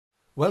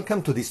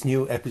Welcome to this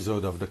new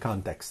episode of The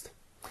Context.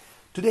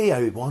 Today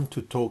I want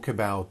to talk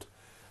about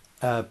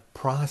a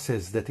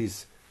process that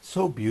is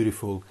so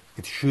beautiful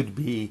it should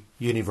be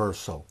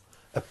universal.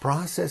 A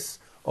process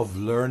of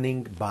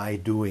learning by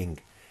doing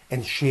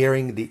and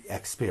sharing the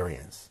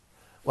experience.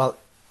 Well,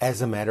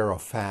 as a matter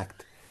of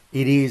fact,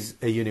 it is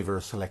a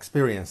universal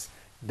experience.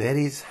 That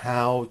is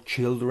how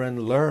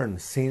children learn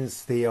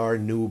since they are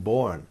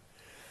newborn.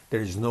 There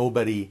is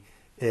nobody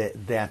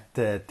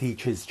that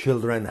teaches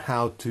children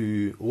how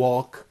to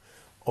walk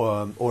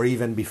or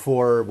even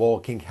before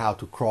walking how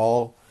to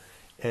crawl,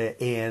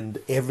 and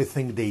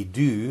everything they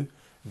do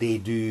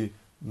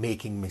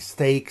making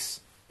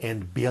mistakes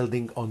and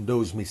building on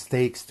those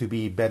mistakes to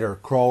be better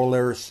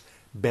crawlers,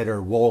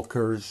 better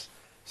walkers,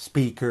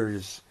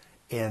 speakers,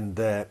 and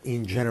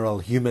in general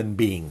human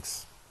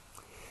beings.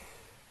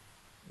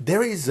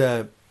 There is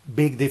a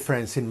big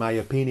difference, in my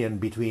opinion,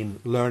 between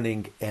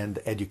learning and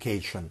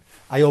education.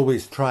 I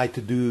always try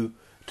to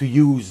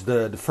use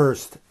the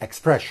first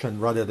expression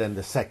rather than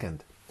the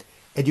second.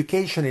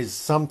 Education is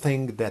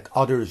something that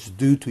others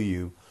do to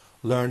you.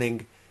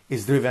 Learning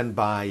is driven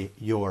by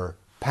your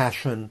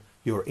passion,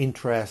 your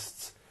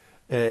interests,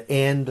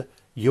 and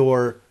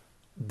your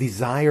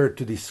desire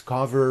to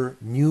discover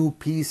new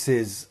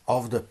pieces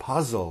of the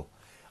puzzle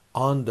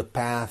on the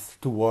path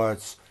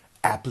towards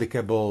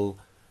applicable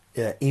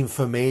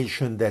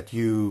information that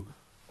you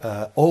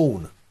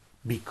own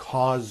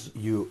because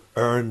you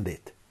earned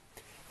it.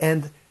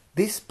 And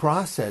this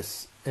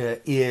process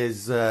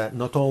is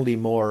not only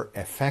more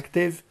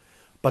effective,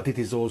 but it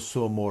is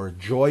also more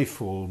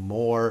joyful,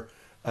 more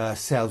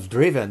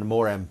self-driven,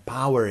 more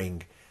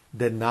empowering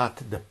than not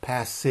the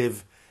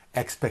passive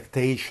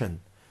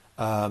expectation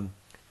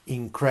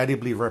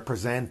incredibly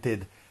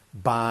represented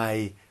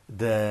by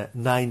the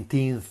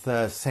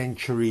 19th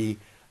century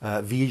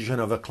vision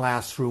of a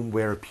classroom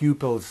where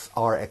pupils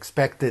are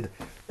expected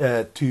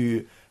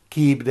to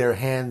keep their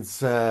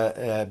hands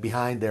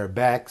behind their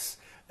backs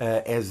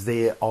as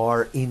they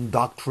are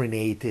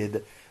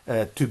indoctrinated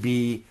to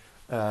be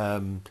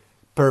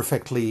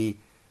perfectly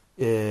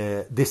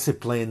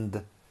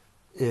disciplined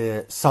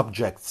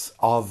subjects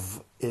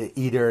of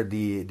either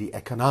the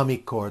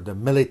economic or the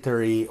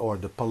military or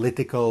the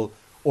political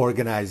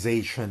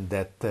organization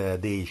that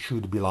they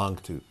should belong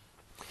to.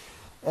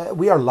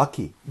 We are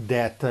lucky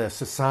that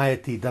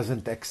society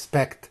doesn't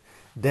expect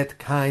that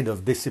kind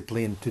of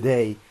discipline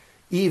today,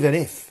 even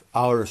if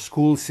our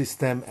school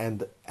system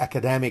and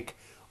academic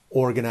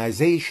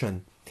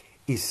organization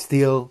is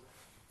still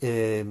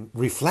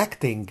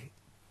reflecting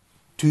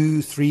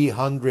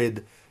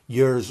 200-300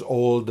 years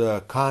old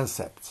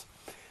concepts.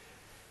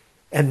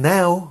 And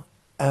now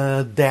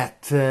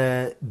that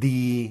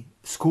the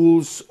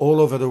schools all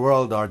over the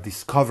world are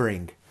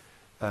discovering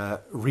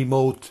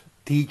remote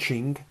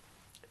teaching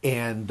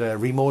and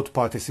remote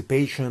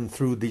participation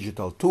through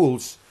digital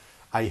tools,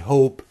 I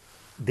hope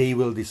they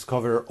will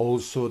discover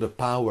also the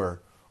power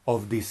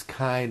of this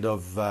kind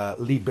of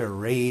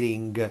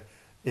liberating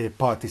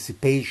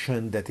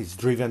participation that is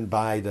driven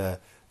by the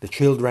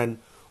children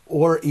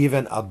or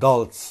even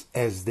adults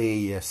as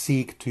they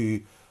seek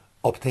to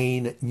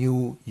obtain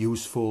new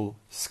useful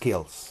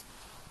skills.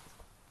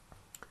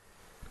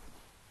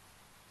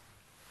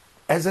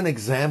 As an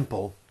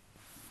example,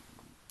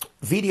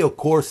 video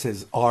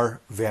courses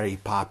are very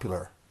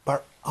popular,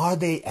 but are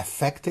they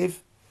effective?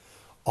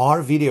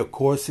 Are video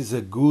courses a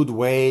good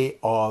way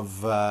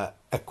of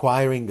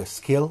acquiring a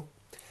skill?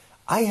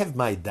 I have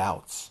my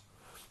doubts.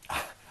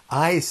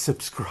 I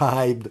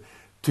subscribed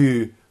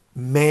to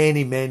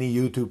many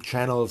YouTube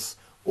channels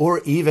or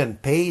even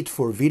paid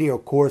for video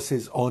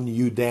courses on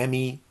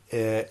Udemy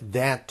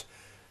that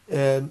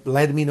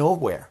led me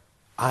nowhere.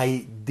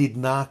 I did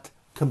not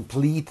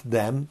complete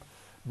them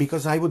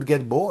because I would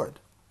get bored.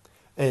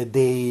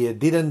 They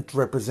didn't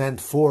represent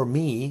for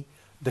me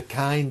the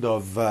kind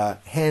of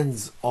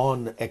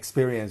hands-on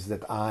experience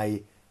that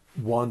I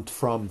want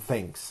from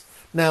things.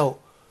 Now,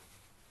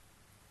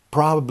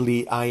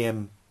 probably I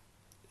am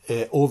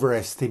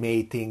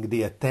overestimating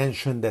the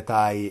attention that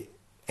I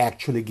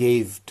actually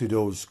gave to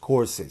those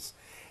courses.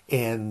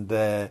 And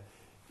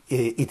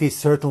it is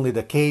certainly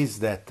the case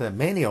that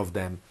many of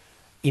them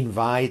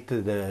invite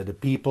the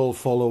people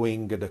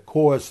following the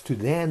course to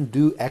then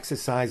do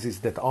exercises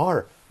that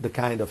are the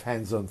kind of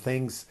hands-on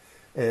things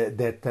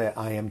that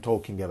I am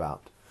talking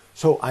about.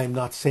 So I'm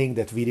not saying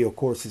that video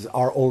courses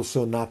are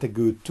also not a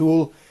good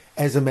tool.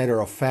 As a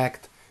matter of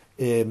fact,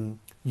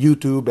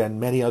 YouTube and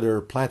many other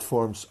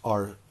platforms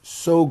are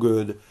so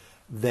good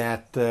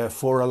that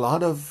for a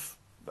lot of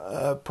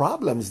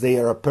problems, they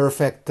are a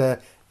perfect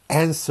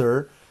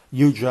answer.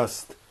 You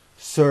just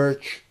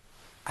search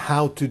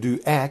how to do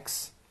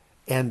X,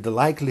 and the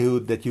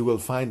likelihood that you will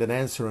find an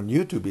answer on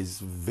YouTube is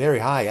very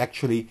high,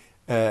 actually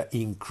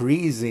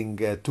increasing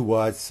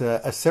towards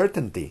a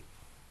certainty.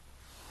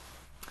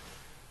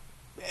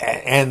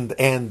 And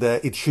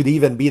it should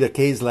even be the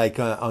case like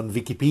on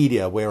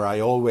Wikipedia, where I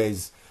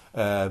always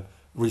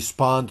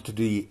respond to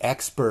the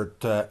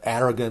expert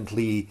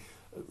arrogantly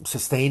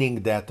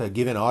sustaining that a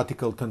given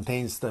article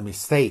contains a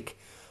mistake.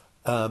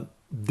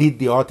 Did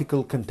the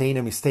article contain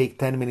a mistake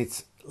 10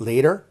 minutes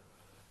later?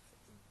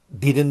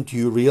 Didn't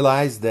you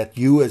realize that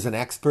you as an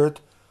expert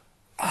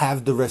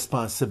have the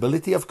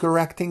responsibility of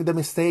correcting the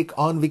mistake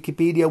on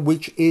Wikipedia,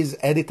 which is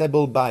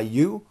editable by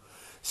you?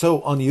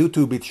 So on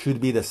YouTube, it should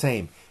be the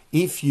same.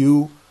 If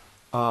you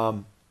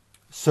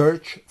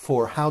search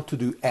for how to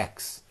do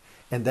X,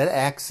 and that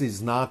X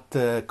is not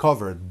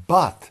covered,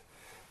 but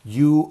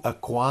you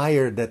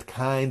acquire that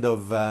kind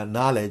of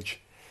knowledge,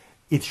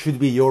 it should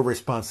be your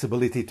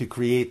responsibility to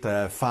create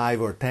a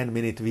 5 or 10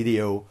 minute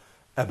video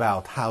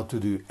about how to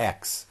do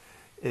X,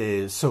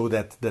 so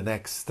that the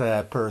next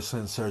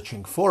person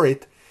searching for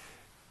it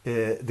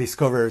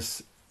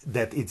discovers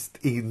that it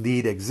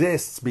indeed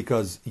exists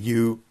because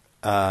you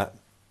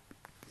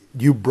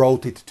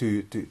brought it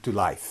to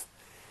life.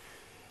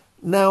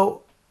 Now,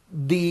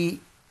 the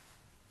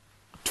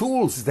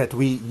tools that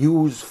we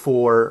use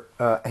for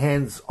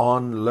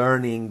hands-on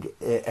learning,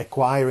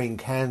 acquiring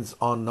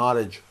hands-on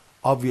knowledge,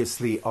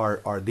 obviously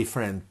are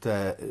different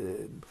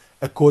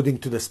according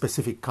to the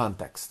specific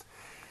context.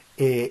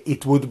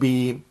 It would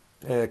be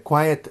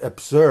quite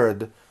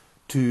absurd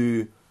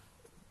to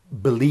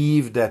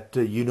believe that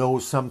you know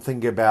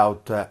something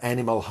about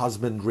animal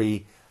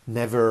husbandry,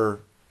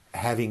 never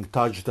having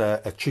touched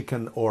a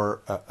chicken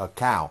or a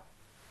cow,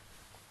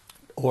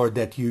 or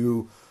that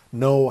you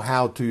know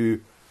how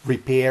to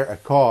repair a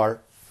car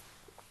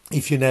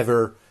if you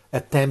never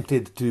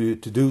attempted to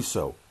do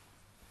so.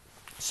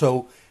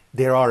 So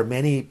there are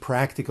many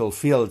practical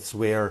fields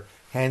where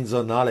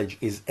hands-on knowledge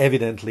is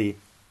evidently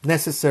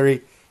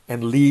necessary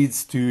and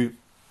leads to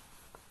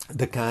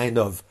the kind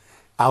of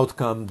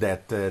outcome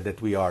that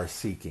we are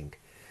seeking.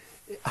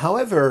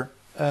 However,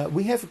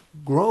 we have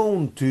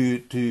grown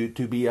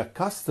to be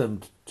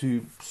accustomed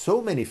to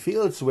so many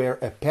fields where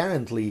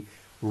apparently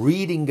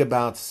reading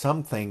about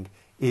something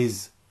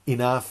is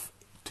enough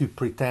to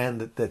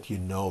pretend that you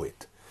know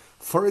it.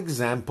 For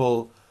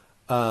example,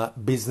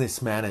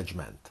 business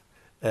management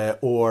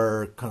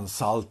or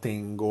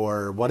consulting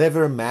or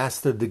whatever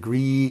master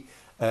degree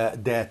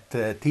that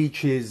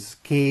teaches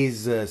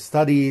case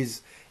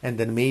studies, and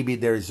then maybe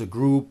there is a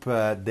group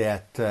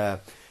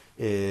that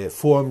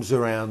forms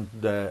around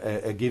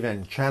a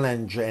given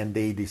challenge and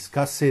they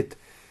discuss it,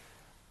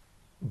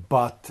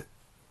 but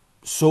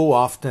so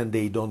often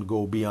they don't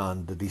go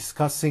beyond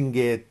discussing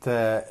it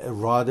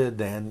rather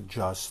than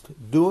just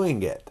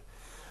doing it.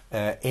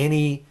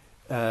 Any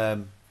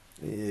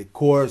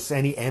course,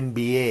 any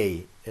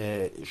MBA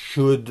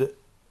should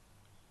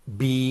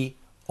be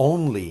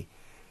only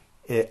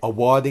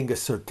awarding a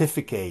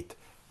certificate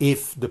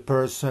if the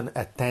person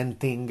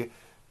attending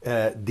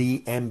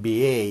the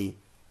MBA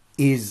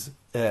is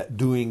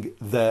doing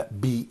the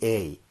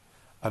BA,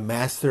 a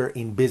Master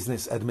in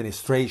Business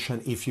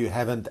Administration. If you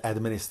haven't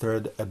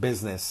administered a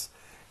business,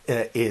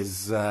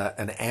 is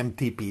an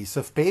empty piece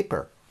of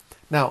paper.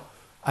 Now,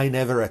 I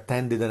never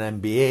attended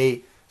an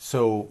MBA,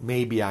 so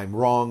maybe I'm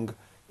wrong,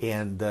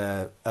 and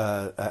a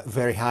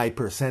very high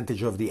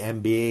percentage of the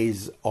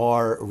MBAs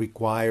are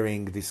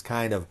requiring this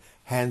kind of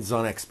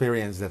hands-on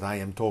experience that I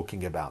am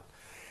talking about.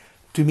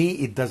 To me,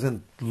 it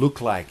doesn't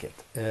look like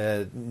it.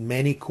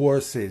 Many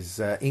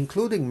courses,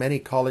 including many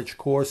college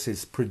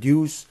courses,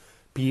 produce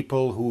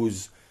people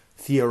whose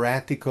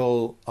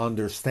theoretical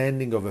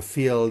understanding of a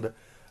field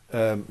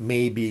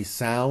may be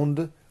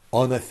sound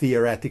on a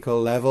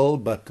theoretical level,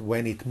 but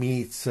when it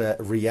meets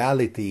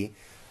reality,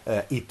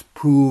 it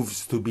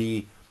proves to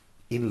be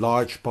in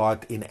large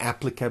part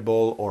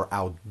inapplicable or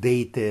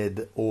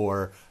outdated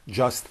or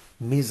just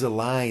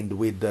misaligned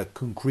with the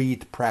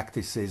concrete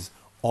practices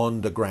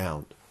on the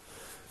ground.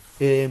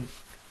 And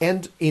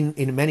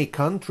in many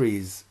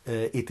countries,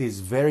 it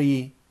is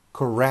very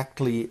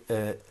correctly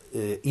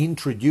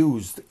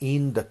introduced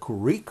in the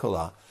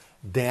curricula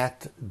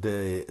that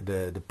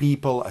the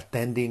people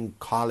attending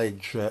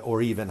college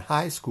or even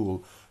high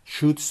school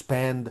should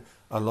spend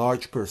a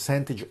large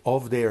percentage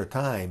of their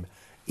time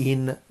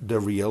in the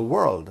real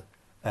world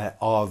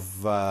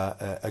of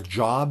a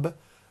job,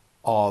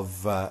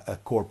 of a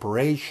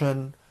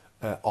corporation,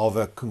 of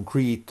a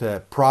concrete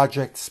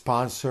project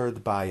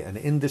sponsored by an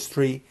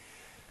industry,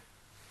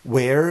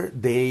 where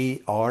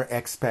they are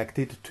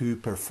expected to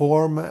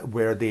perform,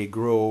 where they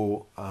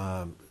grow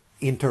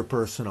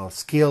interpersonal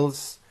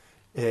skills,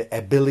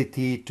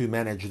 ability to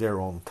manage their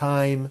own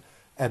time,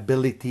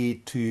 ability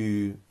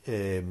to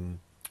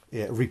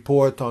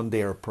report on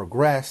their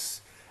progress,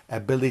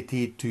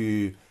 ability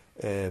to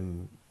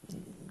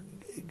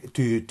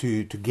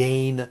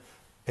gain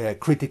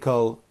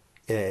critical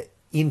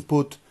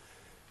input,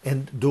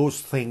 and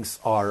those things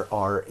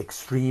are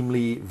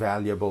extremely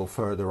valuable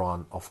further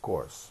on, of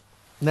course.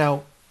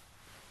 Now,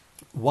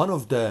 one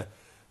of the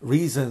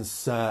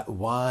reasons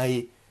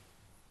why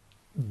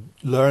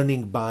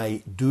learning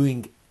by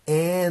doing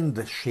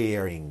and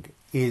sharing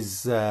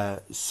is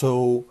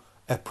so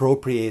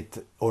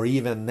appropriate or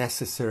even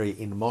necessary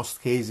in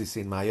most cases,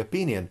 in my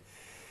opinion,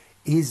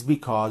 is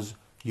because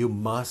you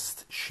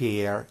must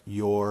share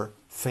your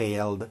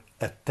failed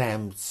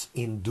attempts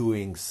in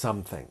doing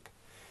something.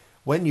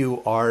 when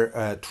you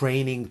are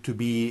training to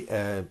be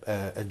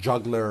a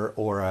juggler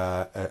or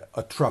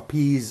a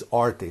trapeze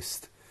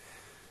artist,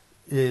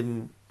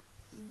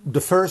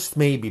 the first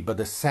maybe, but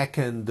the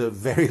second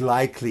very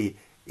likely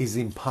is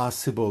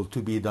impossible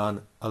to be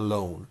done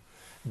alone.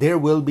 There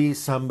will be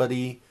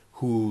somebody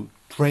who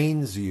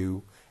trains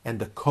you, and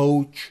the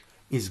coach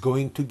is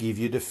going to give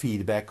you the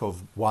feedback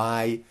of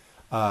why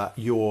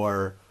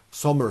your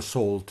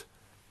somersault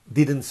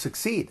didn't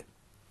succeed.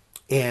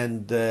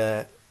 And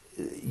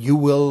you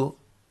will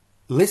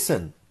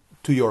listen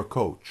to your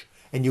coach,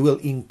 and you will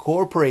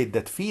incorporate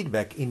that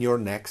feedback in your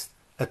next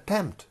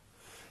attempt.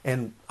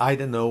 And I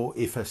don't know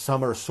if a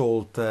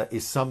somersault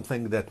is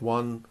something that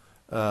one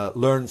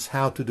learns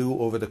how to do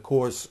over the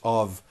course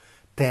of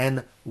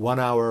 10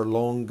 1-hour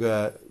long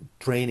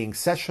training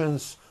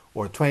sessions,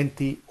 or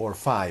 20 or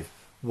 5.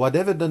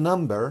 Whatever the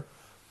number,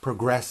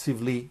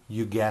 progressively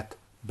you get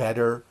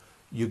better,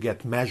 you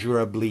get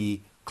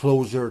measurably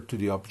closer to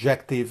the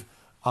objective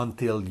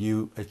until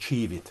you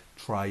achieve it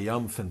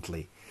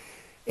triumphantly.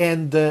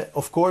 And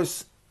of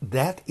course,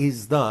 that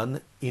is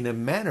done in a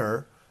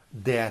manner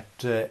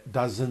that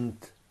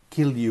doesn't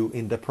kill you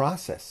in the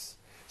process.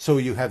 So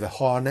you have a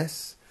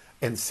harness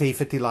and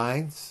safety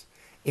lines,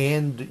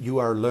 and you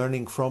are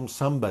learning from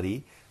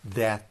somebody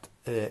that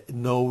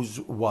knows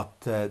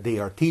what they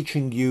are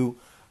teaching you,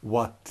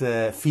 what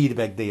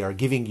feedback they are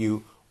giving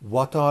you,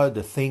 what are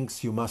the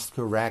things you must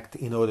correct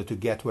in order to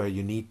get where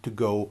you need to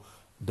go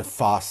the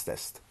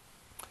fastest.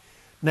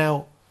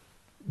 Now,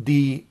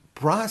 the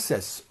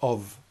process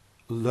of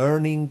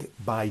learning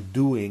by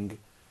doing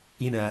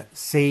in a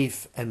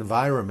safe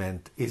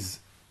environment is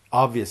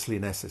obviously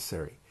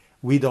necessary.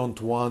 We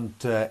don't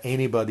want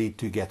anybody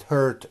to get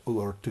hurt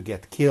or to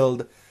get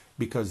killed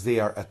because they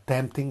are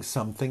attempting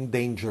something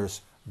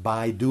dangerous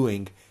by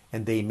doing,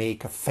 and they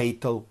make a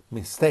fatal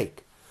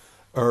mistake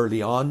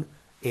early on,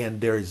 and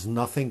there is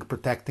nothing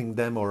protecting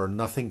them or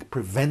nothing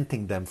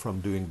preventing them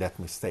from doing that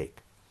mistake.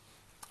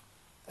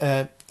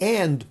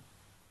 And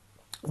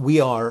we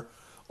are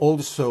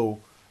also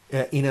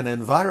in an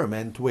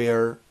environment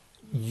where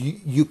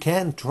you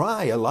can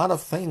try a lot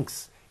of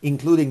things,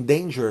 including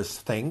dangerous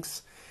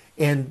things,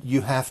 and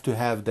you have to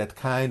have that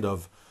kind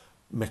of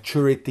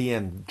maturity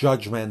and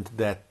judgment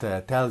that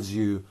tells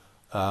you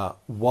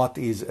what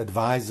is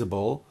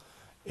advisable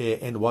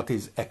and what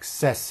is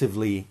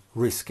excessively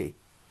risky.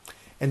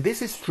 And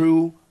this is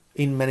true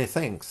in many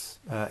things.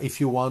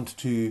 If you want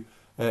to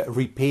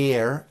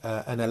repair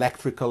an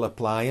electrical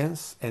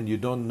appliance and you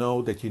don't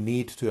know that you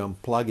need to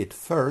unplug it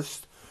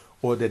first,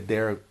 or that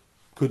there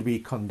could be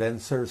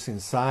condensers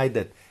inside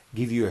that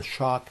give you a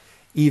shock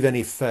even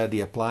if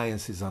the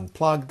appliance is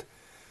unplugged,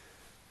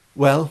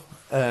 well,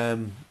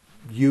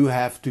 you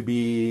have to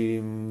be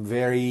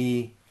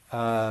very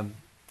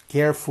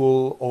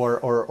careful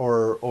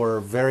or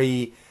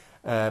very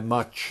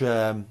much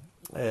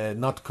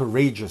not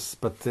courageous,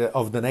 but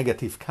of the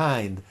negative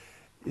kind,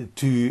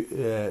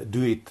 to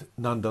do it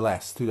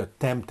nonetheless, to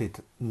attempt it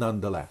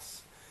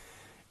nonetheless.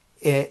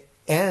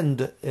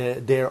 And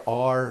there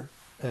are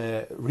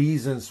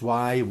reasons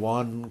why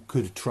one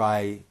could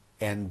try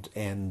and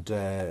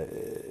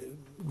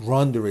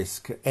run the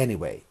risk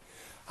anyway.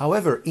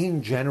 However,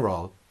 in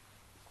general,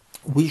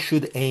 we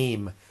should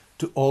aim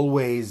to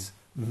always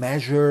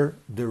measure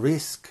the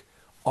risk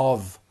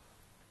of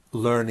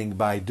learning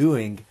by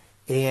doing,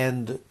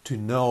 and to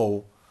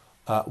know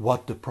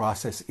what the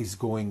process is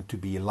going to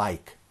be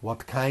like,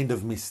 what kind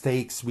of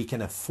mistakes we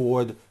can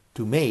afford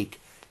to make,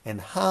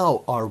 and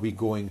how are we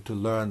going to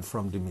learn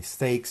from the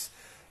mistakes,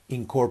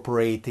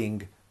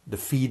 incorporating the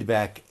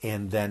feedback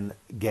and then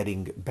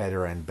getting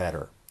better and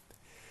better.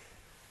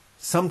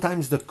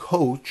 Sometimes the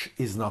coach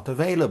is not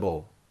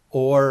available,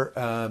 or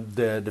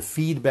the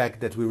feedback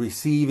that we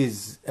receive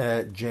is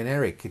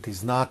generic. It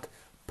is not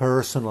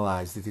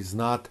personalized. It is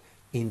not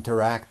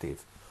interactive.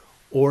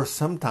 Or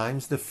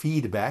sometimes the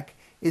feedback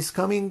is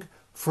coming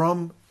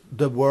from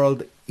the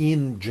world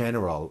in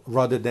general,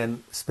 rather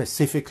than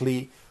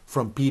specifically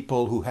from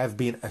people who have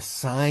been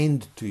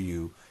assigned to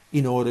you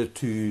in order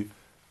to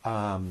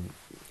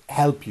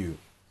help you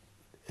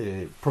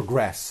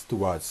progress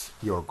towards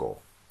your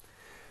goal.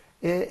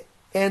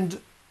 And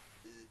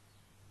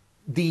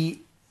the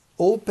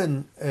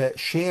open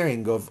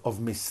sharing of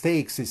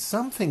mistakes is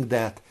something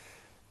that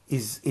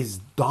is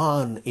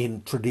done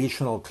in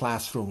traditional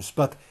classrooms,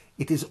 but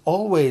it is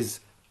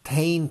always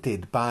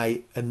tainted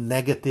by a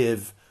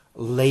negative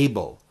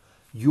label.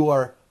 You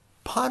are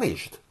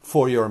punished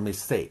for your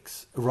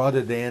mistakes,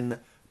 rather than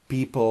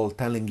people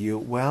telling you,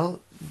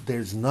 well,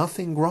 there's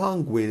nothing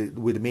wrong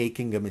with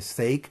making a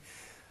mistake.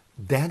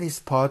 That is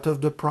part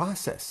of the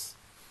process.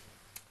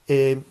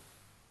 The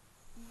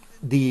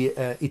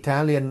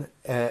Italian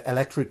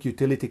electric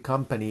utility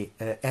company,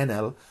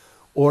 Enel,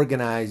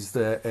 organized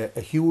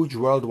a huge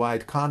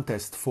worldwide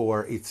contest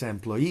for its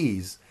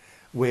employees,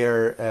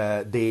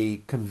 where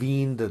they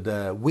convened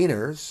the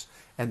winners,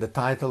 and the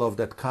title of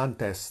that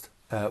contest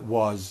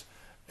was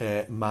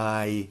it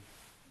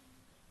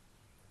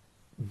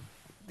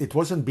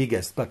wasn't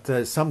biggest,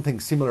 but something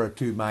similar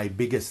to my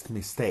biggest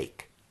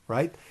mistake,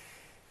 right?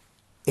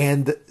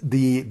 And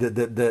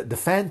the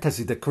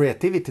fantasy, the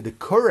creativity, the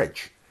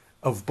courage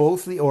of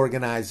both the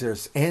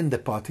organizers and the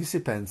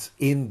participants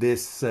in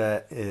this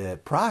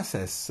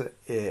process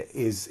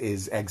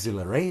is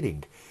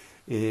exhilarating.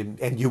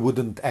 And you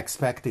wouldn't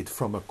expect it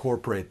from a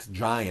corporate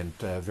giant,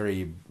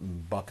 very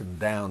buttoned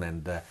down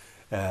and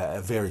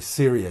a very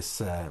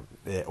serious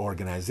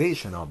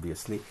organization,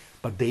 obviously.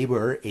 But they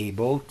were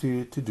able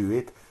to do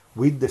it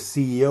with the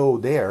CEO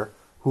there,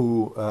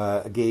 who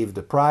gave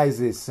the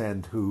prizes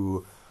and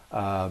who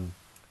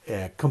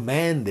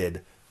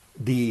commanded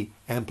the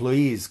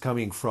employees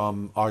coming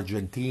from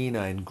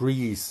Argentina and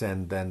Greece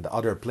and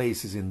other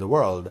places in the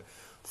world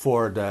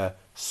for the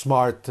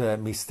smart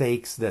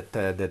mistakes that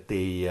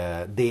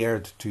they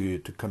dared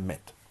to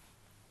commit.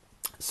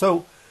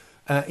 So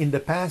in the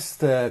past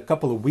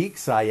couple of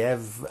weeks, I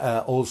have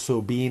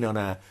also been on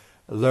a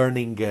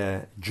learning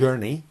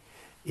journey,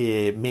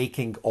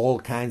 making all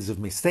kinds of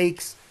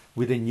mistakes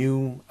with a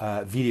new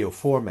video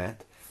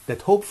format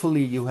that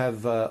hopefully you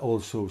have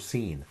also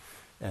seen.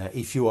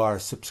 If you are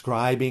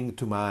subscribing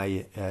to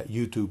my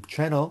YouTube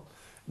channel,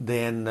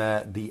 then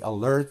the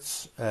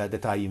alerts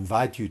that I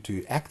invite you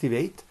to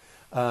activate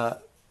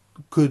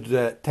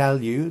could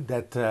tell you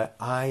that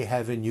I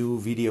have a new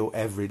video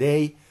every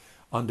day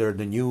under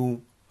the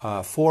new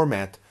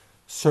format,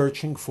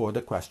 Searching for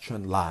the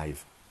Question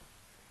Live.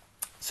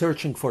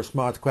 Searching for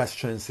smart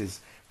questions is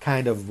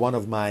kind of one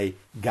of my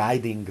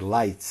guiding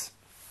lights.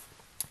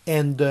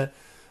 And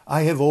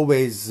I have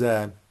always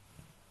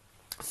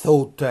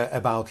thought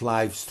about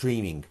live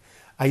streaming.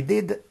 I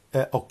did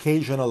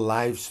occasional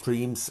live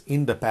streams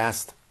in the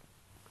past.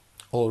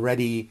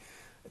 Already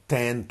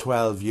 10,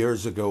 12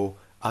 years ago,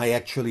 I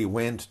actually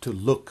went to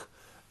look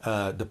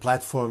the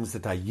platforms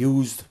that I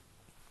used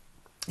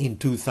in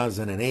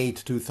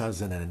 2008,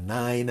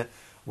 2009,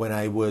 when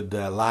I would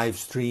live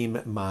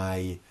stream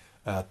my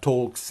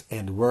talks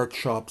and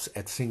workshops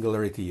at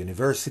Singularity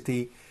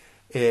University.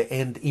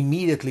 And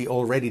immediately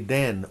already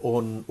then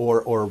when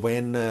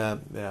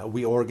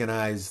we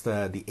organized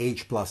the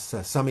H+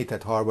 Summit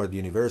at Harvard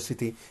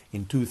University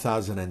in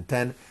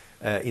 2010,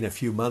 in a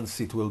few months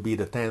it will be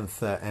the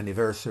 10th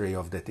anniversary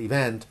of that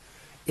event,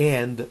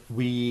 and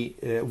we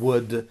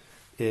would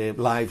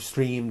live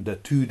stream the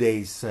 2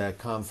 days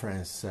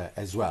conference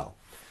as well.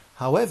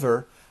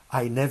 However,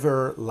 I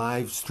never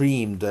live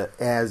streamed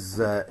as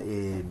a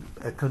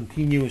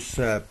continuous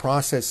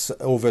process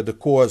over the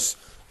course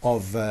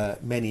of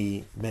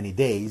many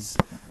days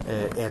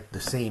at the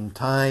same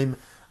time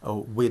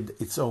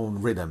with its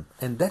own rhythm.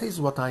 And that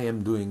is what I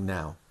am doing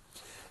now.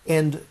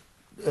 And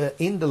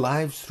in the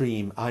live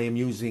stream, I am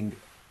using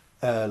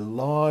a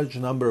large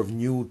number of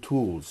new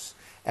tools,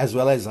 as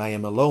well as I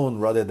am alone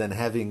rather than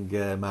having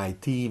my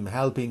team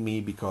helping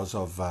me because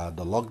of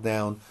the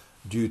lockdown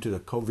due to the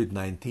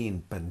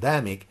COVID-19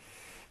 pandemic.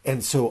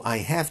 And so I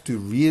have to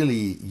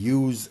really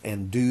use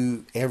and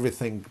do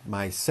everything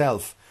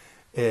myself,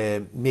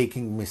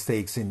 making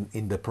mistakes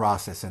in the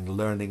process and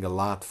learning a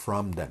lot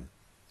from them.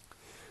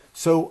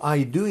 So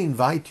I do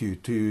invite you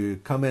to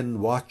come and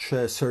watch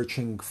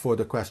Searching for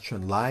the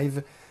Question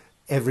Live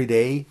every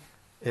day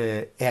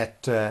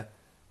at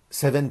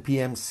 7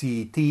 p.m.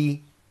 CET,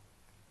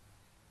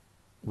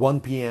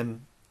 1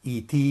 p.m.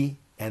 ET,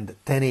 and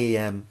 10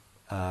 a.m.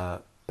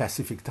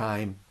 Pacific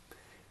time.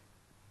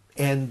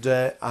 And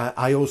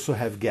I also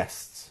have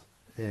guests.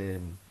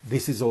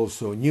 This is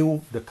also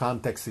new. The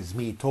context is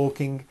me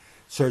talking.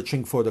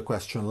 Searching for the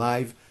Question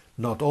Live,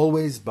 not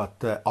always,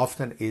 but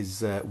often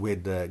is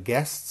with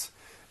guests.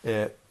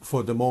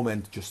 For the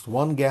moment, just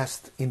one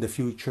guest. In the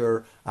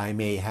future, I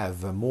may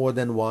have more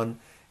than one,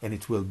 and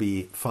it will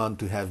be fun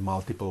to have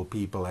multiple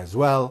people as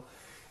well.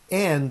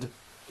 And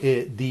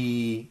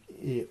the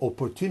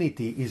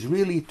opportunity is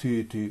really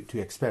to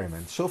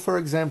experiment. So, for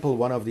example,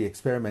 one of the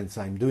experiments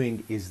I'm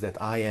doing is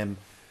that I am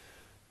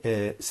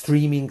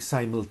streaming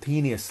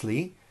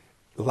simultaneously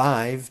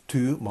live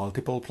to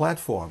multiple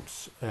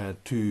platforms,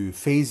 to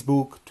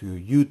Facebook, to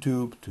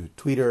YouTube, to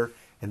Twitter,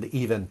 and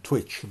even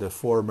Twitch, the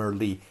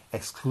formerly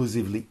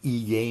exclusively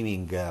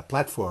e-gaming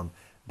platform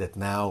that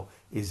now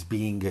is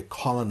being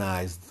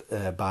colonized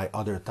by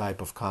other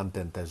type of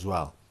content as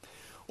well.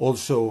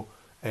 Also,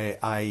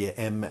 I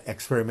am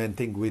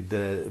experimenting with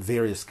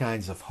various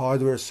kinds of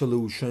hardware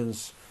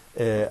solutions.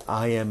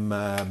 I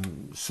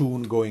am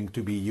soon going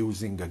to be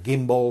using a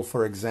gimbal,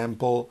 for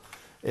example,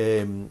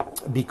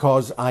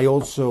 because I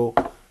also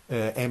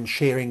am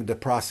sharing the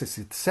process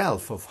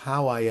itself of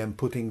how I am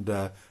putting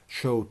the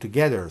show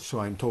together.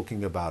 So I'm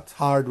talking about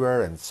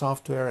hardware and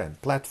software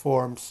and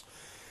platforms.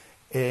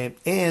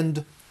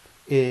 And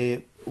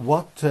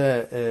what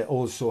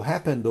also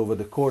happened over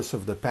the course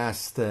of the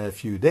past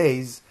few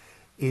days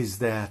is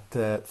that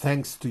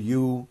thanks to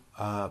you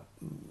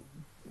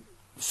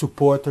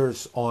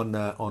supporters on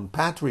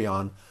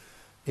Patreon,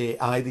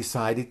 I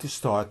decided to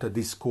start a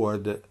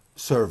Discord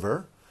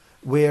server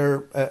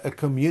where a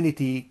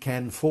community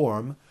can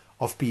form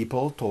of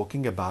people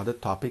talking about the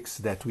topics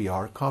that we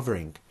are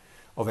covering.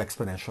 of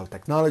exponential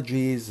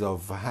technologies,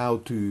 of how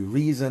to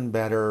reason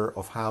better,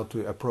 of how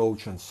to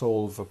approach and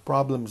solve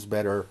problems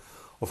better,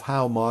 of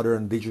how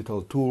modern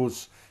digital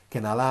tools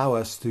can allow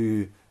us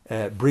to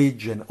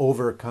bridge and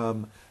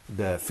overcome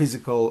the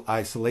physical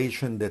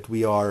isolation that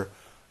we are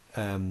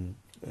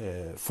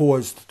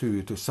forced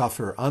to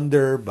suffer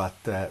under, but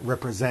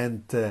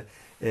represent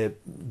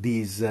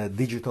these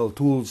digital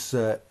tools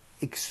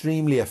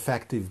extremely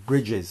effective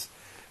bridges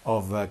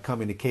of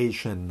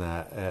communication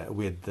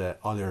with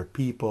other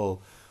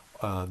people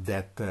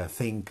that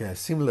think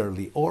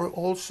similarly or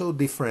also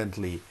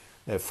differently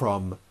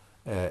from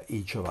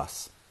each of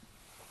us.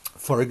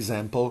 For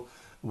example,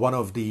 one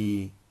of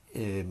the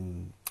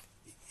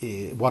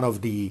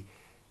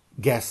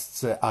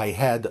guests I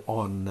had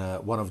on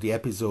one of the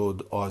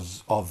episodes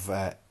of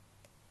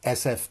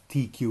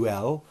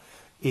SFTQL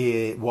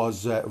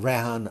was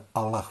Rehan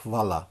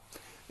Allahwala,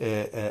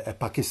 a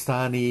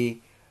Pakistani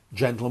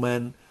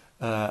gentleman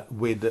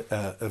with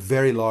a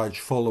very large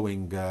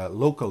following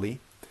locally.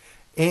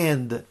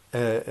 And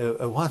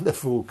a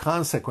wonderful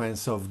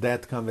consequence of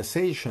that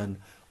conversation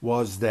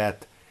was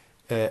that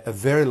a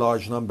very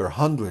large number,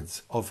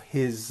 hundreds of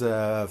his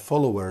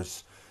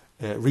followers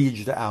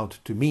reached out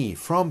to me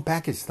from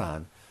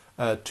Pakistan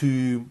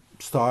to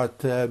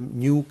start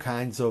new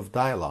kinds of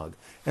dialogue.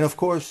 And of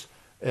course,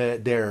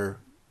 their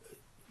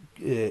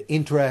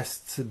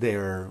interests,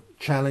 their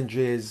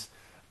challenges,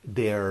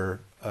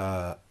 their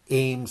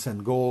aims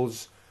and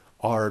goals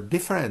are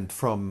different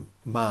from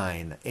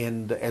mine.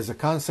 And as a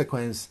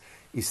consequence,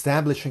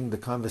 establishing the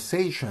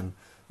conversation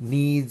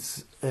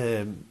needs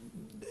a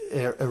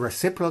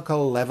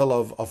reciprocal level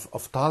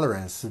of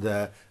tolerance.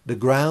 The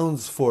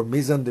grounds for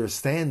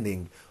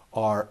misunderstanding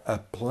are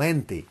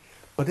plenty.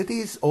 But it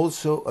is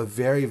also a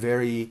very,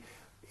 very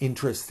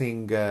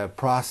interesting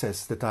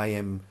process that I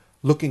am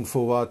looking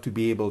forward to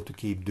be able to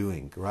keep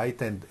doing,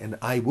 right? And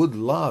I would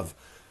love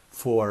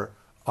for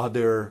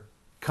other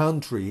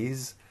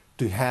countries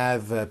to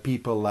have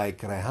people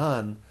like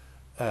Rehan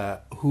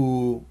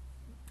who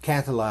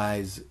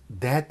catalyze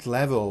that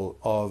level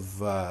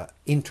of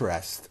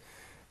interest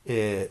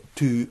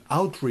to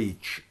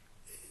outreach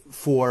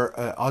for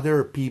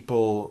other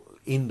people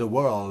in the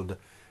world,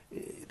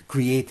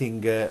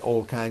 creating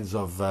all kinds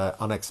of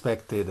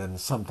unexpected and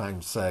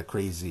sometimes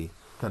crazy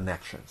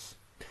connections.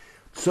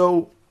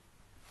 So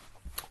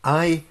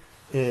I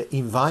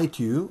invite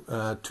you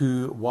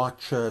to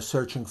watch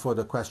Searching for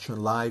the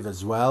Question live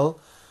as well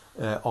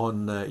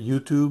on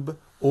YouTube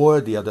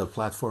or the other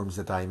platforms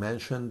that I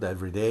mentioned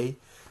every day.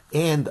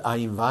 And I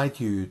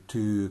invite you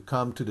to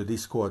come to the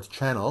Discord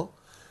channel,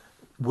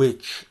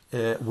 which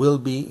will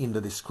be in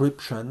the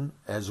description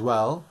as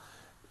well,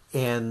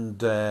 and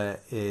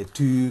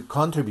to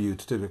contribute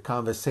to the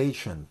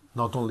conversation,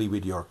 not only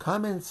with your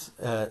comments,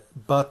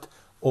 but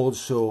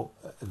also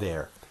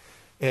there.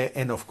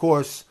 And of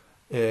course,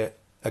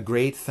 a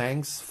great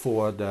thanks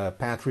for the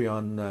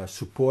Patreon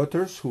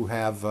supporters who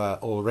have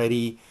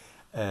already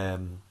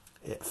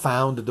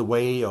found the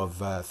way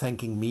of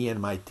thanking me and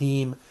my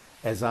team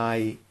as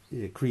I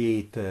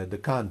create the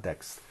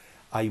context.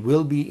 I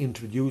will be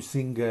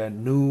introducing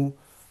new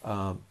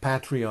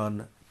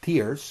Patreon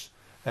tiers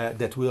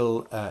that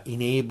will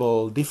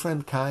enable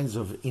different kinds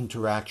of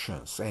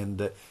interactions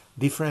and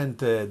different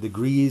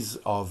degrees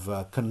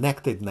of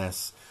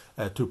connectedness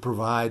to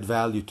provide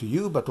value to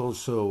you, but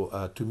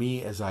also to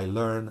me as I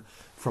learn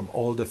from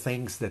all the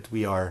things that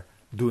we are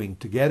doing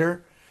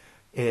together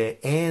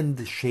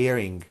and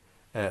sharing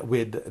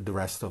with the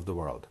rest of the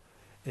world.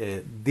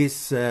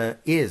 This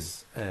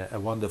is a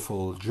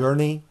wonderful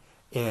journey,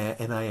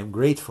 and I am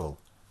grateful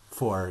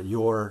for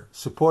your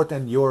support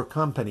and your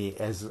company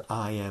as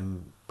I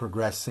am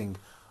progressing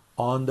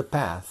on the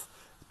path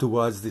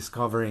towards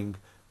discovering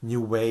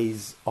new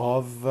ways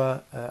of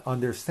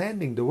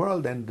understanding the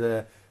world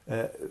and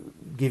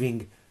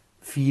giving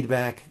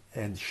feedback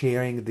and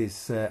sharing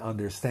this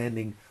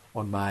understanding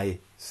on my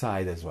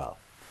side as well.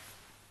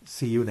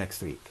 See you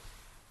next week.